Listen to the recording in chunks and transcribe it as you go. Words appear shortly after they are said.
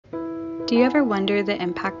Do you ever wonder the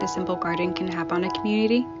impact a simple garden can have on a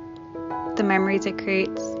community? The memories it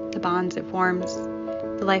creates, the bonds it forms,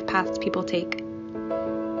 the life paths people take.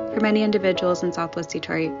 For many individuals in Southwest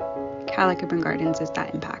Detroit, Cadillac Urban Gardens is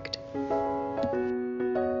that impact.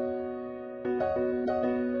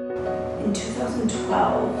 In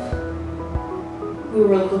 2012, we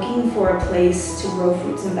were looking for a place to grow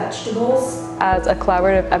fruits and vegetables. As a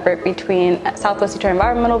collaborative effort between Southwest Detroit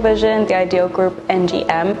Environmental Vision, the Ideal Group, and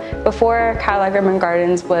GM. Before Cadillac Urban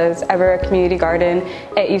Gardens was ever a community garden,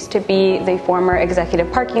 it used to be the former executive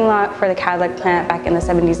parking lot for the Cadillac plant back in the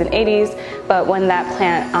 70s and 80s. But when that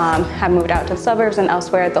plant had moved out to the suburbs and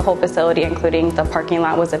elsewhere, the whole facility, including the parking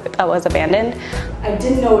lot, was abandoned. I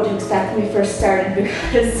didn't know what to expect when we first started,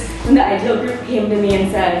 because when the Ideal Group came to me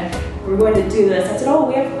and said, "We're going to do this," I said, "Oh,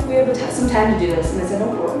 we have some time to do this." And they said,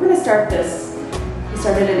 "Oh, we're going to start this." We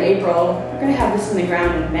started in April. We're going to have this in the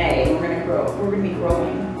ground in May. We're going to be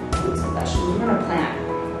growing fruits and vegetables. We're going to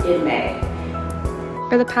plant in May.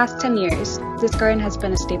 For the past 10 years, this garden has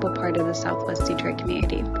been a staple part of the Southwest Detroit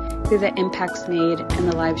community through the impacts made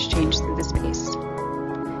and the lives changed through the space.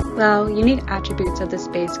 While unique attributes of the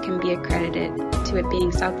space can be accredited to it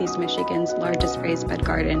being Southeast Michigan's largest raised bed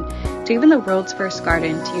garden, to even the world's first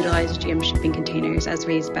garden to utilize GM shipping containers as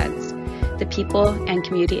raised beds, the people and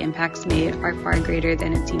community impacts made are far greater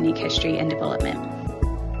than its unique history and development.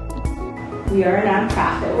 We are a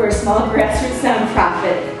nonprofit. We're a small grassroots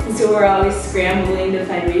nonprofit, and so we're always scrambling to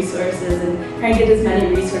find resources and trying to get as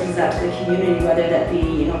many resources out to the community, whether that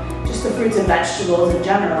be, just the fruits and vegetables in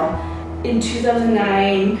general. In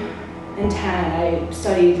 2009 and 10, I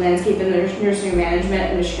studied landscape and nursery management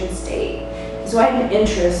at Michigan State. So I had an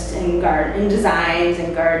interest in designs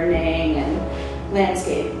and gardening and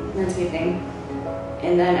landscaping.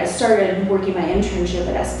 And then I started working my internship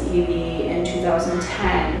at SDEV in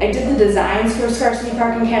 2010. I did the designs for Scarcity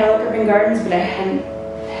Park and Cadillac Urban Gardens, but I hadn't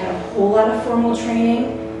had a whole lot of formal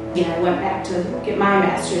training. I went back to get my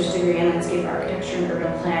master's degree in landscape architecture and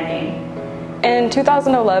urban planning. In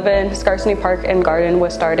 2011, Scarcity Park and Garden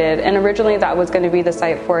was started, and originally that was going to be the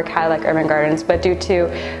site for Cadillac Urban Gardens, but due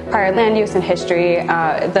to prior land use and history,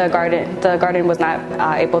 the garden was not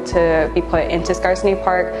able to be put into Scarcity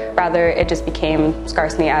Park. Rather, it just became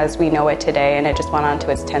Scarcity as we know it today, and it just went on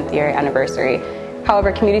to its 10th year anniversary.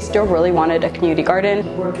 However, community still really wanted a community garden.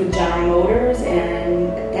 We worked with General Motors, and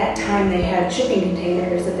at that time they had shipping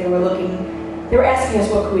containers that they were asking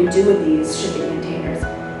us what could we do with these shipping containers.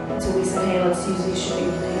 So we said, hey, let's use these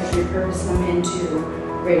shipping containers, repurpose them into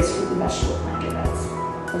raised fruit and vegetable planter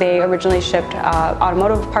beds. They originally shipped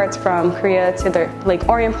automotive parts from Korea to their Lake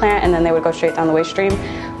Orion plant, and then they would go straight down the waste stream.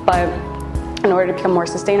 But in order to become more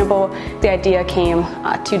sustainable, the idea came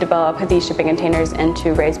to develop these shipping containers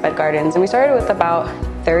into raised bed gardens. And we started with about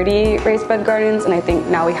 30 raised bed gardens, and I think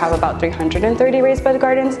now we have about 330 raised bed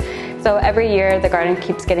gardens. So every year the garden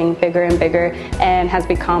keeps getting bigger and bigger and has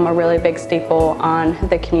become a really big staple on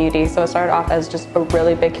the community. So it started off as just a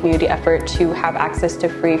really big community effort to have access to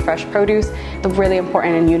free fresh produce. The really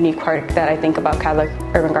important and unique part that I think about Cadillac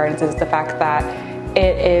Urban Gardens is the fact that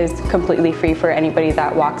it is completely free for anybody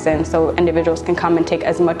that walks in, so individuals can come and take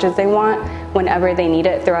as much as they want whenever they need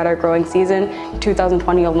it throughout our growing season. In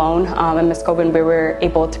 2020 alone, in Muscovin, we were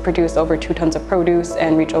able to produce over 2 tons of produce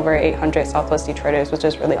and reach over 800 Southwest Detroiters, which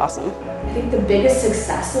is really awesome. I think the biggest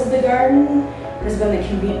success of the garden has been the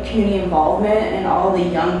community involvement and all the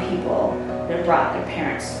young people that have brought their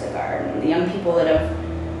parents to the garden, the young people that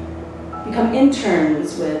have become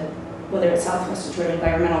interns with whether it's Southwest Detroit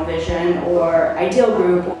Environmental Vision or Ideal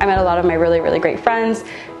Group. I met a lot of my really, really great friends,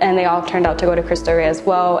 and they all turned out to go to Cristo Rey as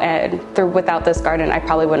well, and without this garden I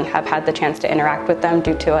probably wouldn't have had the chance to interact with them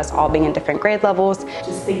due to us all being in different grade levels.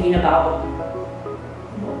 Just thinking about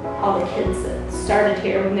all the kids that started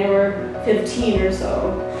here when they were 15 or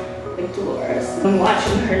so, like Dolores. I'm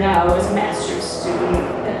watching her now as a master's student,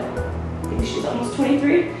 I think she's almost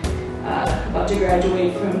 23, about to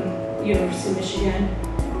graduate from the University of Michigan.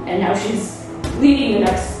 And now she's leading the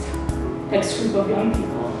next group of young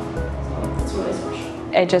people. So it's really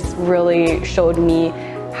special. It just really showed me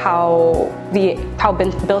how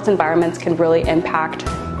built environments can really impact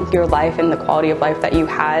your life and the quality of life that you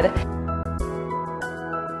had.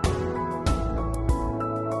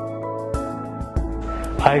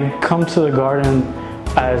 I come to the garden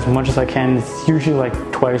as much as I can. It's usually like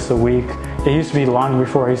twice a week. It used to be long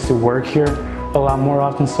before I used to work here a lot more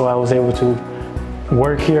often, so I was able to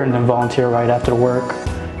work here and then volunteer right after work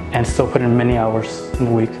and still put in many hours in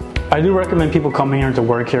the week. I do recommend people coming here to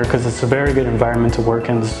work here because it's a very good environment to work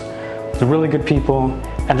in. There's really good people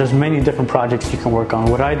and there's many different projects you can work on.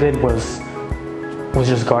 What I did was was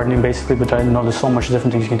just gardening basically, but I know there's so much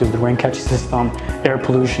different things you can do with the rain catching system, air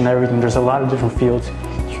pollution, everything. There's a lot of different fields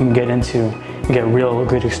you can get into and get real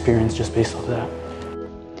good experience just based off of that.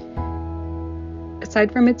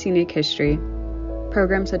 Aside from its unique history,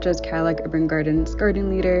 programs such as Cadillac Urban Gardens, Garden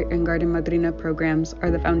Leader, and Garden Madrina programs are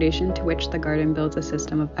the foundation to which the garden builds a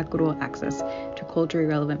system of equitable access to culturally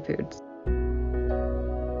relevant foods.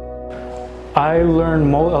 I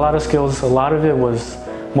learned a lot of skills. A lot of it was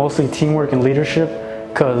mostly teamwork and leadership,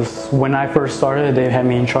 because when I first started, they had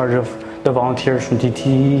me in charge of the volunteers from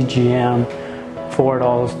DTE, GM, Ford,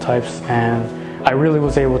 all those types, and I really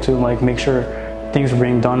was able to make sure things were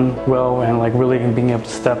being done well, and really being able to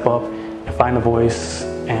step up and find a voice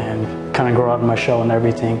and kind of grow out of my shell and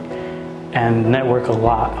everything, and network a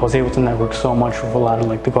lot. I was able to network so much with a lot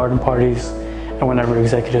of the garden parties, and whenever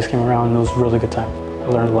executives came around, it was a really good time. I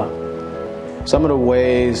learned a lot. Some of the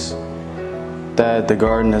ways that the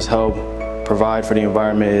garden has helped provide for the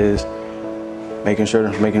environment is making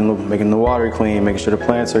the water clean, making sure the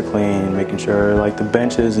plants are clean, making sure the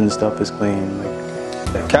benches and stuff is clean.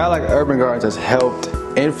 Cadillac Urban Gardens has helped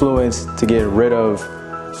influence to get rid of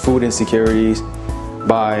food insecurities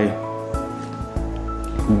by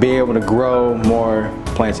being able to grow more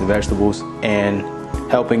plants and vegetables and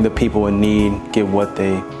helping the people in need get what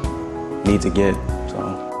they need to get.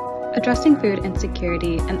 Addressing food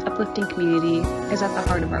insecurity and uplifting community is at the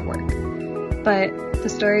heart of our work. But the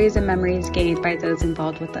stories and memories gained by those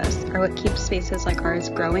involved with us are what keeps spaces like ours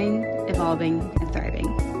growing, evolving, and thriving.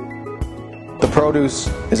 The produce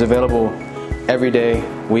is available every day,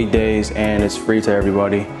 weekdays, and it's free to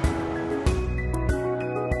everybody.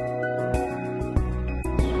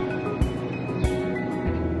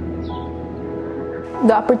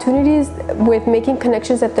 The opportunities with making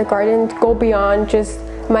connections at the garden go beyond just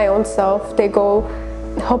my own self. They go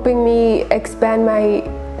helping me expand my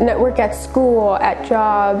network at school, at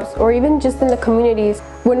jobs, or even just in the communities.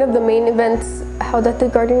 One of the main events held at the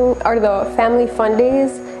garden are the family fun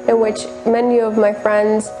days, in which many of my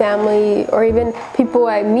friends, family, or even people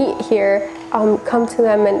I meet here come to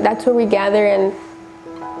them, and that's where we gather and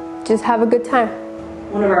just have a good time.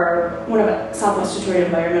 One of Southwest Detroit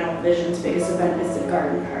Environmental Division's biggest event is the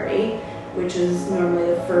Garden Party, which is normally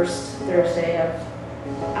the first Thursday of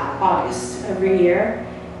August every year.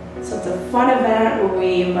 So it's a fun event where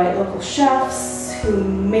we invite local chefs who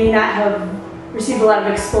may not have received a lot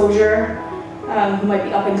of exposure, who might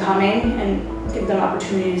be up and coming, and give them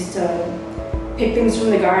opportunities to pick things from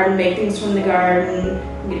the garden, make things from the garden,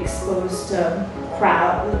 and get exposed to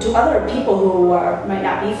other people who might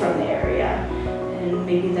not be from the area, and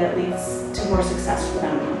maybe that leads to more success for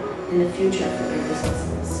them in the future for their businesses.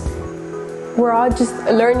 We're all just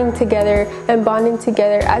learning together and bonding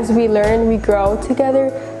together. As we learn, we grow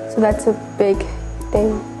together, so that's a big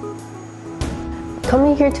thing.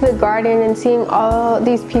 Coming here to the garden and seeing all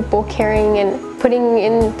these people caring and putting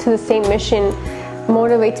into the same mission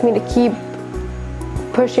motivates me to keep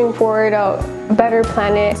pushing forward a better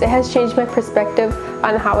planet. It has changed my perspective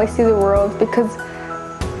on how I see the world, because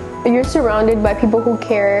you're surrounded by people who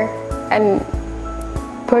care and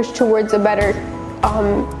push towards a better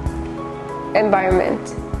environment.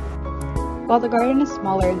 While the garden is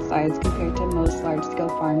smaller in size compared to most large-scale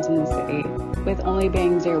farms in the city, with only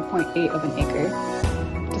being 0.8 of an acre,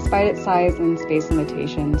 despite its size and space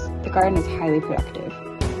limitations, the garden is highly productive.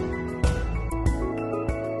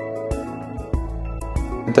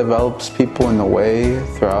 It develops people in a way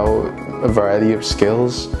throughout a variety of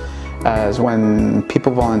skills, as when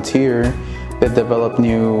people volunteer, they develop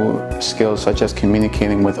new skills such as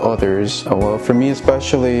communicating with others. Well, for me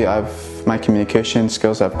especially, my communication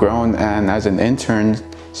skills have grown, and as an intern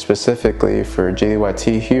specifically for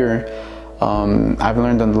JDYT here, I've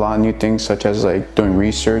learned a lot of new things, such as doing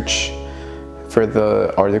research for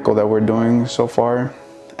the article that we're doing so far,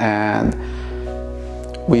 and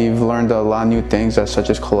we've learned a lot of new things,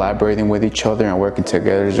 such as collaborating with each other and working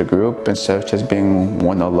together as a group instead of just being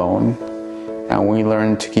one alone. And we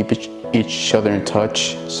learn to keep each other in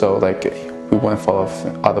touch, so we wouldn't fall off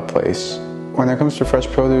out of place. When it comes to fresh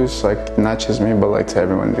produce, not just me, but to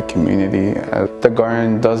everyone in the community, the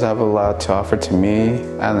garden does have a lot to offer to me,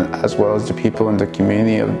 and as well as the people in the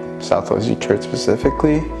community of Southwest Detroit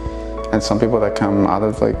specifically, and some people that come out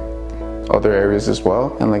of other areas as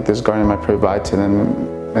well. And this garden might provide to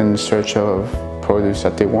them in search of produce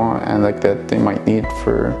that they want and that they might need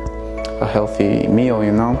for a healthy meal,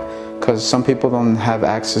 you know? Because some people don't have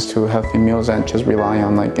access to healthy meals and just rely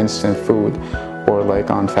on instant food or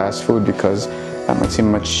on fast food, because that might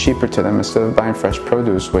seem much cheaper to them instead of buying fresh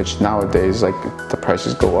produce, which nowadays the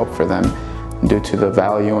prices go up for them due to the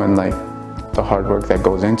value and the hard work that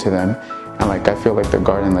goes into them. and like I feel like the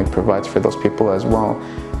garden like provides for those people as well.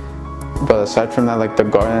 But aside from that, like the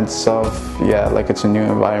garden itself, yeah, like it's a new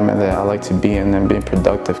environment that I like to be in and being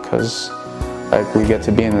productive, because like we get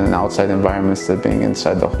to be in an outside environment instead of being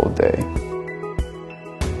inside the whole day.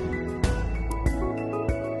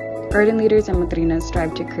 Garden leaders and madrinas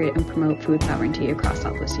strive to create and promote food sovereignty across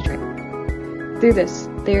Southwest Detroit. Through this,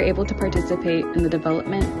 they are able to participate in the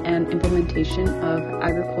development and implementation of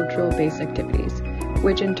agricultural-based activities,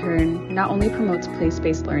 which in turn not only promotes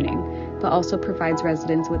place-based learning, but also provides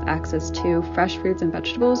residents with access to fresh fruits and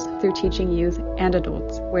vegetables through teaching youth and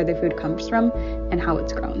adults where their food comes from and how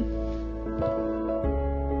it's grown.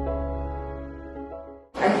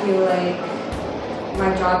 I feel like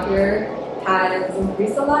my job here has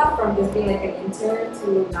increased a lot from just being like an intern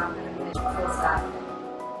to now kind of like full staff.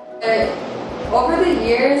 Over the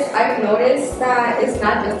years, I've noticed that it's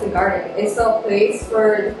not just a garden, it's a place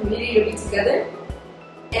for the community to be together.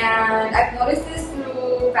 And I've noticed this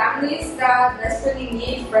through families that desperately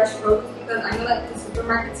need fresh produce, because I know that the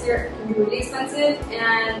supermarkets here can be really expensive,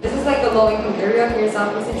 and this is like a low-income area here in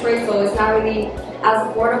Southwest Detroit, so it's not really as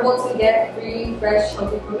affordable to get free, fresh,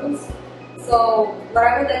 healthy produce. So what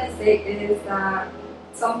I would like to say is that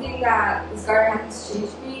something that this garden has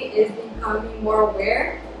changed me is becoming more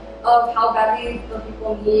aware of how badly the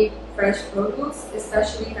people need fresh produce,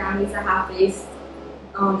 especially families that have faced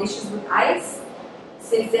issues with ice,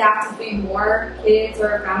 since they have to feed more kids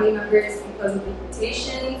or family members because of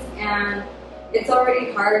deportations, and it's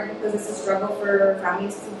already hard because it's a struggle for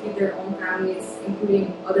families to feed their own families,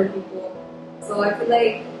 including other people. So I feel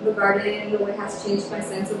like the garden in a way has changed my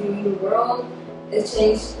sense of viewing the world. It's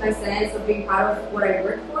changed my sense of being proud of what I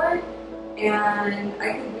work for, and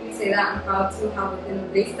I can really say that I'm proud to have within a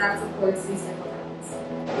place that supports these type of families.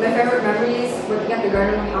 My favorite memories working at the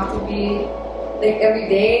garden would have to be like every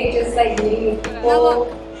day, just like meeting with people,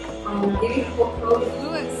 giving people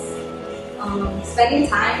produce, spending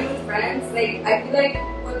time with friends. Like I feel like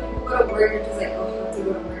when people go to work, you're just like, oh, I have to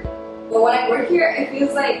go to work. But when I work here, it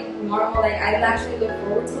feels like normal. Like I actually look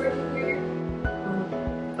forward to working here.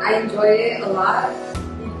 I enjoy it a lot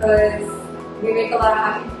because we make a lot of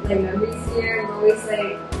happy like memories here. We're always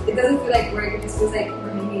like, it doesn't feel like work. It just feels like we're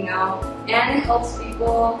hanging out, and it helps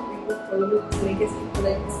people with produce, and it gives people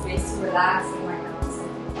like the space to relax and wind down.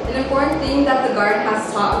 An important thing that the garden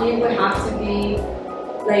has taught me would have to be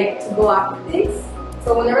like to go after things.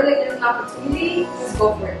 So whenever like there's an opportunity, just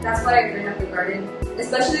go for it. That's what I learned at the garden.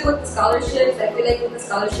 Especially with the scholarships, I feel like with the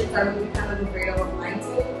scholarships I would be kind of afraid of applying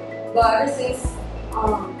to. But ever since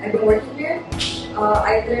I've been working here,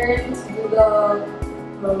 I learned to do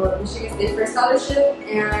the Michigan State First Scholarship,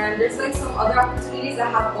 and there's like some other opportunities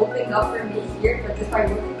that have opened up for me here, but just by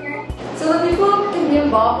working here. So the people can be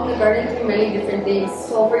involved in the garden through many different things.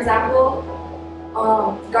 So for example,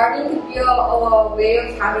 gardening could be a way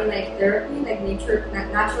of having like therapy, like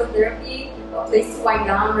natural therapy, a place to wind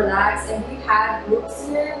down, relax, and we've had groups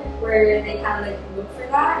here where they kind of like look for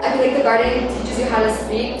that. I feel like the garden teaches you how to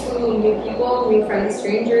speak to new people, new friendly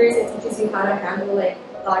strangers. It teaches you how to handle like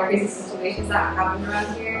a lot of crazy situations that happen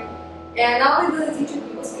around here. And not only does it teach you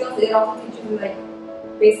people skills, it also teaches you like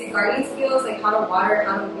basic gardening skills, like how to water,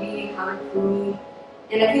 how to weed, how to prune.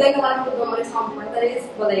 And I feel like a lot of people don't notice how important that is,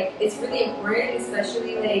 but like it's really important,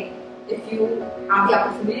 especially like if you have the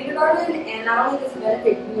opportunity to garden. And not only does it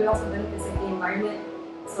benefit you, it also benefits like the environment.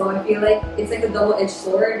 So I feel like it's like a double-edged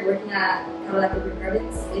sword working at Cadillac Urban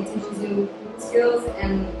Gardens. It teaches you people skills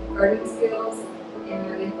and gardening skills,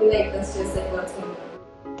 and I feel like that's just like what's going on.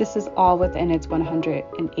 This is all within its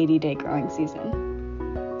 180-day growing season.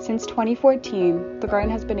 Since 2014, the garden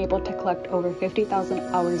has been able to collect over 50,000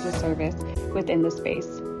 hours of service within the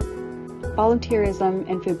space. Volunteerism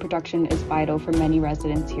and food production is vital for many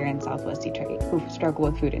residents here in Southwest Detroit who struggle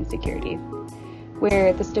with food insecurity,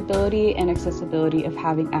 where the stability and accessibility of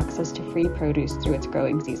having access to free produce through its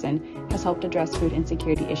growing season has helped address food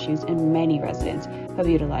insecurity issues, and many residents have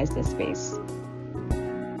utilized this space.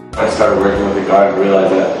 I started working with the garden, I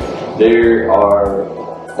realized that there are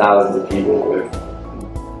thousands of people with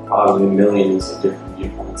probably millions of different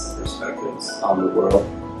viewpoints and perspectives on the world,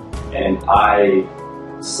 and I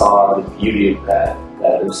saw the beauty of that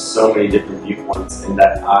there's so many different viewpoints, and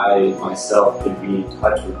that I myself could be in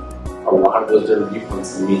touch with a lot of those different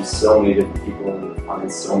viewpoints and meet so many different people and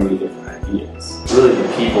find so many different ideas. Really, the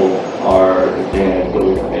people are the thing that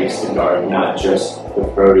really makes the garden, not just the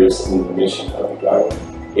produce and the mission of the garden.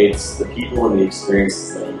 It's the people and the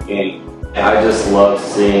experiences that you gain. And I just love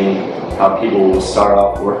seeing how people will start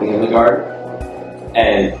off working in the garden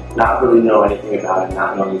and not really know anything about it,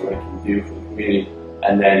 not knowing what it can do for the community.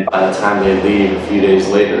 And then by the time they leave a few days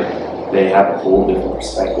later, they have a whole different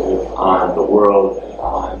perspective on the world,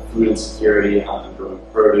 on food insecurity, on growing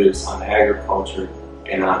produce, on agriculture,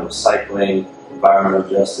 and on recycling, environmental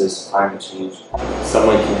justice, climate change.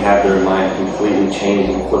 Someone can have their mind completely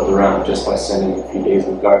changed and flipped around just by spending a few days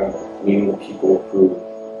in the garden, meeting the people who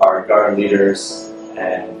are garden leaders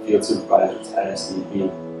and field supervisors at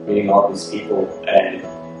SDB, meeting all these people and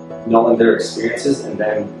knowing their experiences, and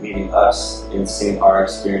then meeting us and seeing our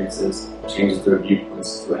experiences changes their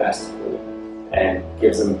viewpoints drastically and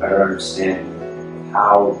gives them a better understanding of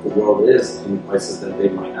how the world is in places that they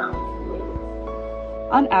might not be familiar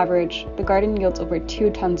with. On average, the garden yields over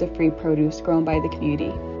 2 tons of free produce grown by the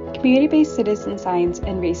community. Community-based citizen science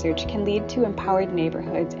and research can lead to empowered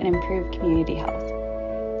neighborhoods and improved community health.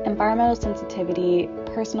 Environmental sensitivity,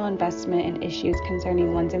 personal investment in issues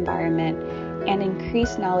concerning one's environment, and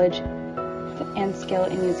increased knowledge and skill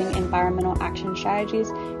in using environmental action strategies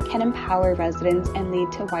can empower residents and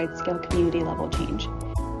lead to wide-scale community-level change.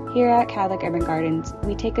 Here at Cadillac Urban Gardens,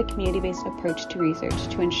 we take a community-based approach to research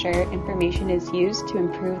to ensure information is used to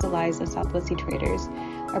improve the lives of Southwest Detroiters,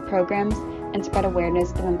 our programs, and spread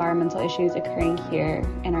awareness of environmental issues occurring here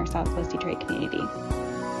in our Southwest Detroit community.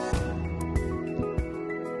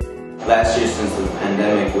 Last year, since the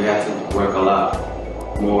pandemic, we had to work a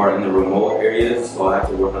lot more in the remote areas, so I had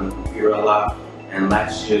to work on the computer a lot. And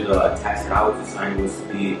last year, the task that I was assigned was to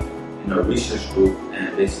be in a research group,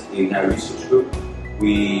 and basically in that research group,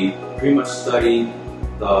 we pretty much studied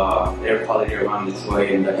the air quality around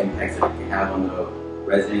Detroit and the impacts that it can have on the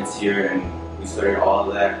residents here, and we studied all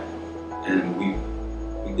of that. And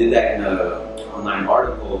we did that in an online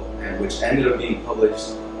article, and which ended up being published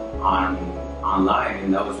online,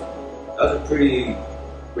 and that was a pretty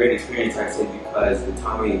great experience, I'd say, because it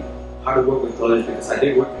taught me how to work with others, because I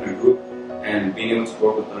did work in a group, and being able to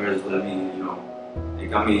work with others let me, it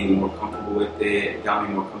got me more comfortable with it got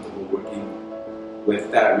me more comfortable working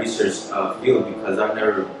with that research field, because I've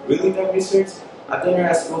never really done research. I've done it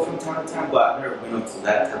at school from time to time, but I've never been up to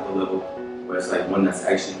that type of level where it's like one that's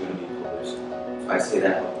actually going to be published. So I say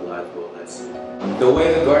that helped a lot as well. The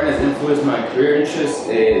way the garden has influenced my career interests,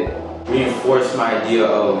 it reinforced my idea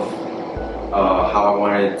of how I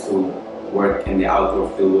wanted to work in the outdoor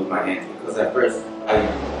field with my hands. Because at first I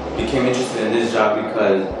became interested in this job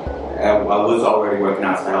because I was already working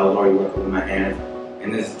outside, I was already working with my hands.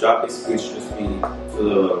 And this job basically introduced me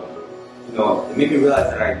to it made me realize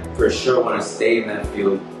that I for sure want to stay in that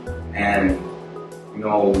field. And,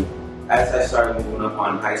 as I started moving up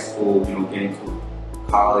on high school, getting to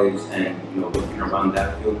college and, looking around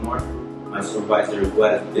that field more, my supervisor, who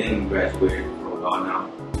has been graduated for a while now,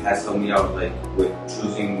 has helped me out with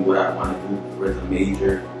choosing what I want to do as a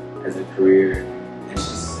major, as a career, and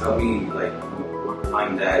she's helped me work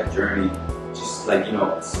along that journey. Just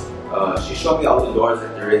she showed me all the doors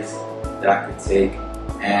that there is that I could take,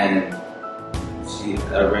 and she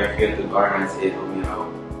right here at the garden, I say, helped me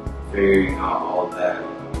out figuring out all that,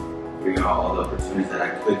 figuring out all the opportunities that I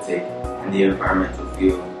could take in the environmental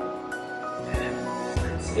field, and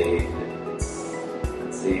I'd say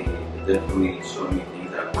it definitely showed me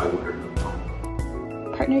things that I would have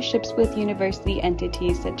known. Partnerships with university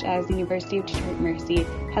entities such as the University of Detroit Mercy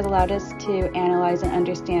has allowed us to analyze and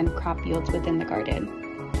understand crop yields within the garden.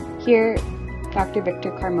 Here, Dr.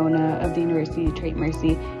 Victor Carmona of the University of Detroit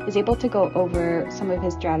Mercy is able to go over some of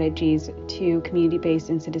his strategies to community-based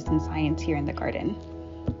and citizen science here in the garden.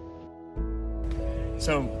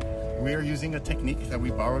 So we are using a technique that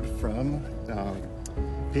we borrowed from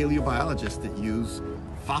paleobiologists that use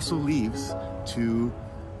fossil leaves to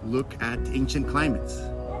look at ancient climates.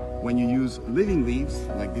 When you use living leaves,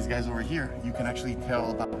 like these guys over here, you can actually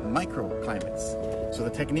tell about microclimates. So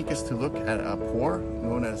the technique is to look at a pore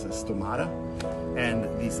known as a stomata, and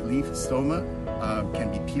these leaf stoma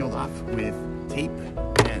can be peeled off with tape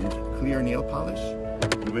and clear nail polish.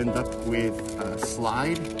 You end up with a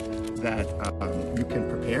slide that you can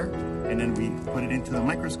prepare, and then we put it into the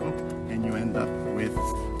microscope, and you end up with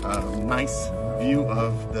a nice view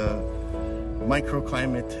of the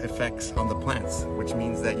microclimate effects on the plants, which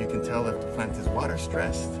means that you can tell if the plant is water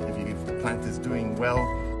stressed, if the plant is doing well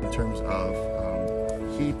in terms of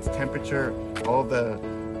heat, temperature, all the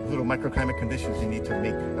little microclimate conditions you need to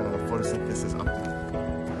make photosynthesis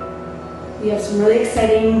optimal. We have some really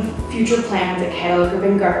exciting future plans at Cadillac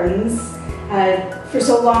Urban Gardens. For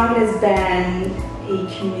so long it has been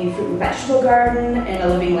a community fruit and vegetable garden and a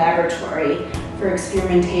living laboratory for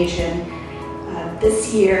experimentation.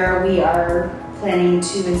 This year we are planning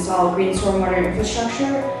to install green stormwater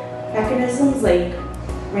infrastructure mechanisms like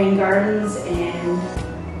rain gardens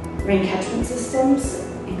and rain catchment systems,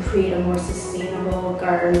 and create a more sustainable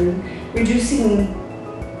garden, reducing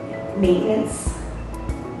maintenance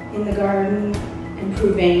in the garden,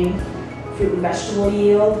 improving fruit and vegetable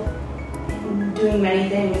yield, and doing many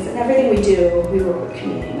things. And everything we do, we work with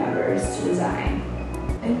community members to design.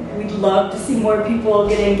 And we'd love to see more people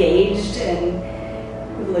get engaged and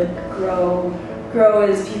people to grow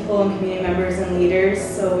as people and community members and leaders.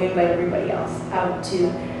 So we invite everybody out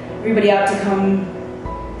to come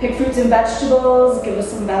pick fruits and vegetables, give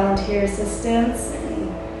us some volunteer assistance, and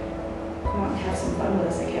come out and have some fun with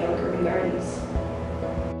us at Cadillac Urban Gardens.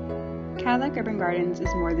 Cadillac Urban Gardens is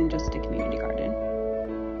more than just a community garden.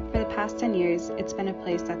 For the past 10 years, it's been a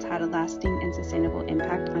place that's had a lasting and sustainable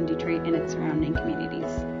impact on Detroit and its surrounding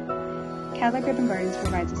communities. Cadillac Urban Gardens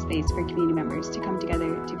provides a space for community members to come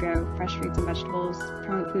together to grow fresh fruits and vegetables,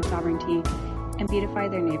 promote food sovereignty, and beautify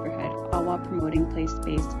their neighborhood, all while promoting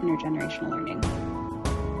place-based intergenerational learning.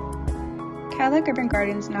 Cadillac Urban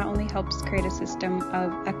Gardens not only helps create a system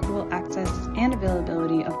of equitable access and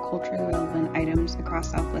availability of culturally relevant items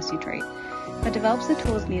across Southwest Detroit, but develops the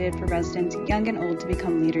tools needed for residents young and old to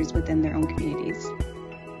become leaders within their own communities.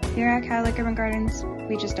 Here at Cadillac Urban Gardens,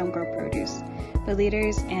 we just don't grow produce, but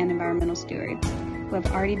leaders and environmental stewards who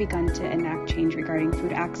have already begun to enact change regarding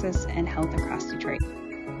food access and health across Detroit.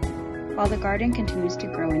 While the garden continues to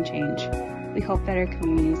grow and change, we hope that our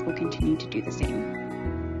communities will continue to do the same.